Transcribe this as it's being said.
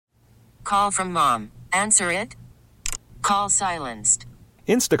call from mom. Answer it. Call silenced.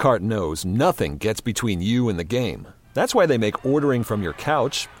 Instacart knows nothing gets between you and the game. That's why they make ordering from your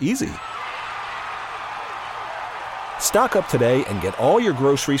couch easy. Stock up today and get all your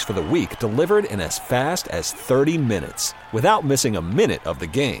groceries for the week delivered in as fast as 30 minutes without missing a minute of the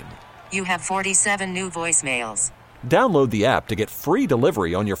game. You have 47 new voicemails. Download the app to get free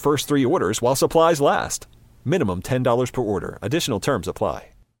delivery on your first 3 orders while supplies last. Minimum $10 per order. Additional terms apply.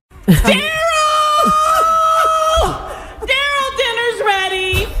 Daryl! Daryl, dinner's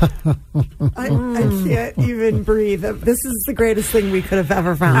ready! I can't even breathe. This is the greatest thing we could have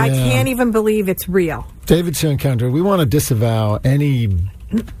ever found. Yeah. I can't even believe it's real. David Soon-Kendra, we want to disavow any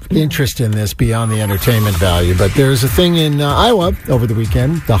interest in this beyond the entertainment value, but there's a thing in Iowa over the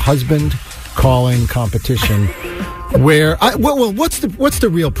weekend, the husband calling competition, where what's the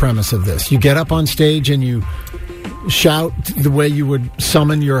real premise of this? You get up on stage and you shout the way you would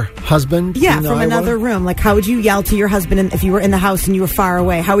summon your husband? Yeah, from Iowa? another room. Like, how would you yell to your husband if you were in the house and you were far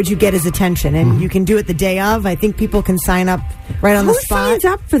away? How would you get his attention? And you can do it the day of. I think people can sign up right on the spot. Who signs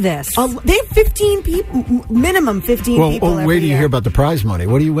up for this? They have 15 people, minimum 15 people. Well, wait till you hear about the prize money.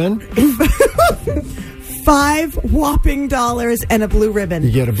 What do you win? $5 whopping and a blue ribbon.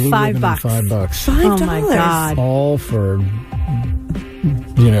 You get a blue ribbon $5. and $5. $5. Oh my God! All for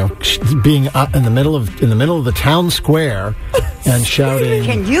being in the middle of the town square and shouting.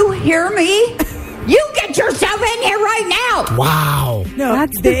 Can you hear me? You get yourself in here right now! Wow. No,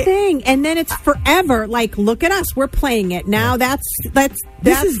 That's the thing. And then it's forever. Like, look at us. We're playing it. Now This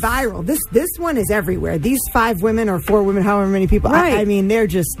is viral. This one is everywhere. These 5 women or 4 women, however many people. Right. I mean, they're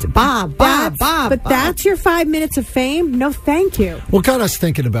just Bob. But Bob. that's your 5 minutes of fame? No, thank you. Well, got us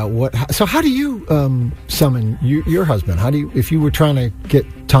thinking about so how do you summon your husband? How do you, if you were trying to get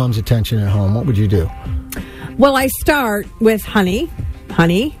Tom's attention at home, what would you do? Well, I start with honey,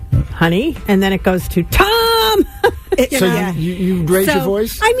 and then it goes to Tom. You raise your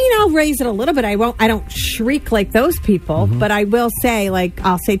voice? I mean, I'll raise it a little bit. I don't shriek like those people, but I will say,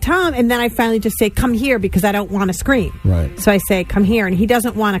 I'll say Tom, and then I finally just say, come here, because I don't want to scream. Right. So I say, come here, and he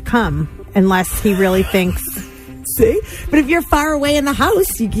doesn't want to come unless he really thinks. See? But if you're far away in the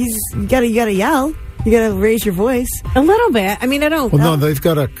house, you gotta yell. You gotta raise your voice. A little bit. I mean, I don't. Well, no, they've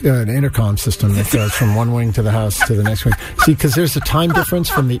got an intercom system that goes from one wing to the house to the next wing. See, because there's a time difference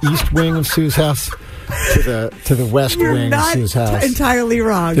from the east wing of Sue's house to the west wing of Sue's house. Entirely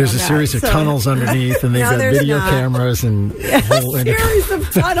wrong. There's a series of tunnels underneath, and they've got video cameras and a whole series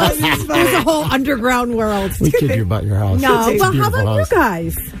of tunnels. There's a whole underground world. We kid you about your house. No, It's a well, how beautiful about house. you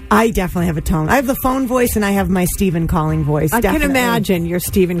guys? I definitely have a tone. I have the phone voice, and I have my Stephen calling voice. I definitely. can imagine your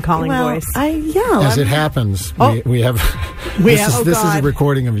Stephen calling voice. I yell. As it happens, we have this is a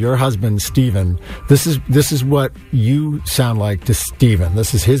recording of your husband, Stephen. This is what you sound like to Stephen.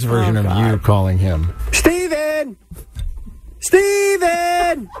 This is his version of you calling him.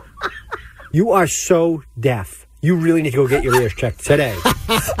 Steven! You are so deaf. You really need to go get your ears checked today. Oh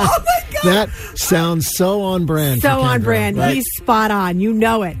my God! That sounds so on brand. So for on Kendra, brand. right? He's spot on. You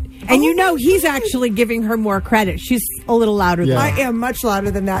know it. And he's actually giving her more credit. She's a little louder than I am much louder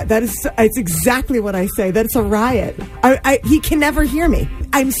than that. It's exactly what I say. That's a riot. He can never hear me.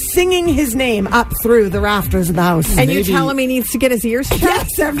 I'm singing his name up through the rafters of the house. And you tell him he needs to get his ears checked?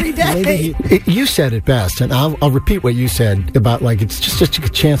 Yes, every day. You said it best, and I'll repeat what you said about it's just such a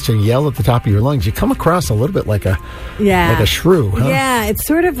chance to yell at the top of your lungs. You come across a little bit like a shrew. Huh? Yeah, it's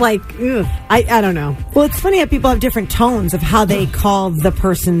sort of like, I don't know. Well, it's funny how people have different tones of how they call the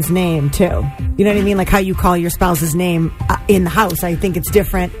person's name too. You know what I mean? Like how you call your spouse's name in the house. I think it's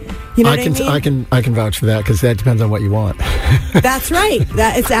different. You know what I mean? I can vouch for that because that depends on what you want. That's right.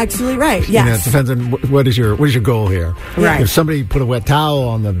 It's actually right. Yes. It depends on what is your goal here. Right. If somebody put a wet towel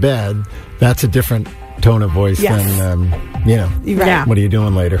on the bed, that's a different tone of voice than Right. What are you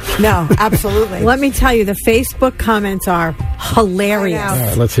doing later? No, absolutely. Let me tell you, the Facebook comments are hilarious. All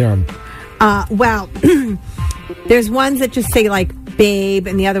right, let's hear them. Well, there's ones that just say like babe,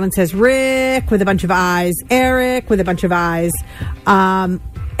 and the other one says Rick with a bunch of eyes, Eric with a bunch of eyes. And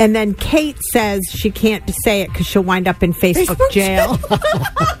then Kate says she can't say it because she'll wind up in Facebook jail.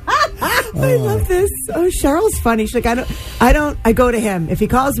 I love this. Oh, Cheryl's funny. She's like, I go to him. If he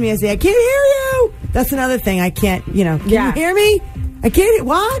calls me, I say, I can't hear you. That's another thing. I can't, can you hear me? I can't,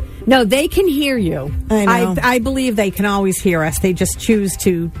 what? No, they can hear you. I know. I believe they can always hear us. They just choose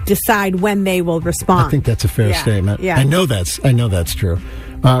to decide when they will respond. I think that's a fair statement. Yeah. I know that's true.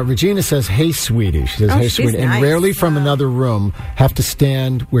 Regina says, "Hey, sweetie." She says, Oh, "Hey, she's sweetie," and nice. rarely from another room have to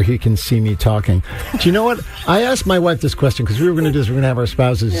stand where he can see me talking. Do you know what? I asked my wife this question because we were going to do this. We're going to have our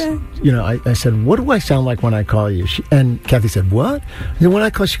spouses. You know, I said, "What do I sound like when I call you?" And Kathy said, "What?" And when I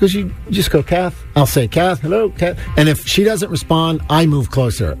call, she goes, "You just go, Kath." I'll say, "Kath, hello, Kath." And if she doesn't respond, I move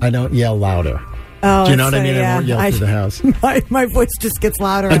closer. I don't yell louder. Oh, do you know what I mean? yeah. I won't yell through the house. My voice just gets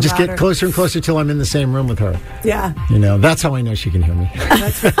louder. I and just louder. get closer and closer till I'm in the same room with her. Yeah. You know, that's how I know she can hear me.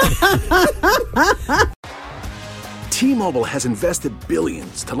 T-Mobile has invested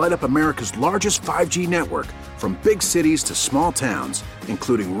billions to light up America's largest 5G network, from big cities to small towns,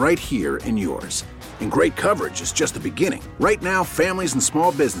 including right here in yours. And great coverage is just the beginning. Right now, families and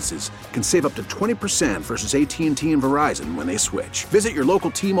small businesses can save up to 20% versus AT&T and Verizon when they switch. Visit your local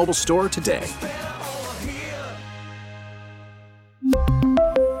T-Mobile store today.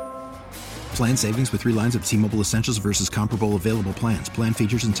 Plan savings with 3 lines of T-Mobile Essentials versus comparable available plans. Plan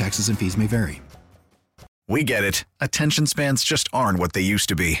features and taxes and fees may vary. We get it. Attention spans just aren't what they used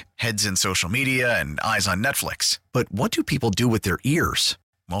to be. Heads in social media and eyes on Netflix. But what do people do with their ears?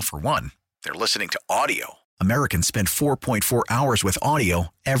 Well, for one, they're listening to audio. Americans spend 4.4 hours with audio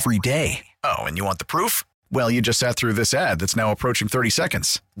every day. Oh, and you want the proof? Well, you just sat through this ad that's now approaching 30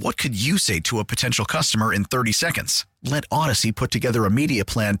 seconds. What could you say to a potential customer in 30 seconds? Let Odyssey put together a media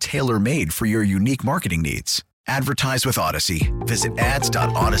plan tailor-made for your unique marketing needs. Advertise with Odyssey. Visit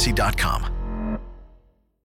ads.odyssey.com.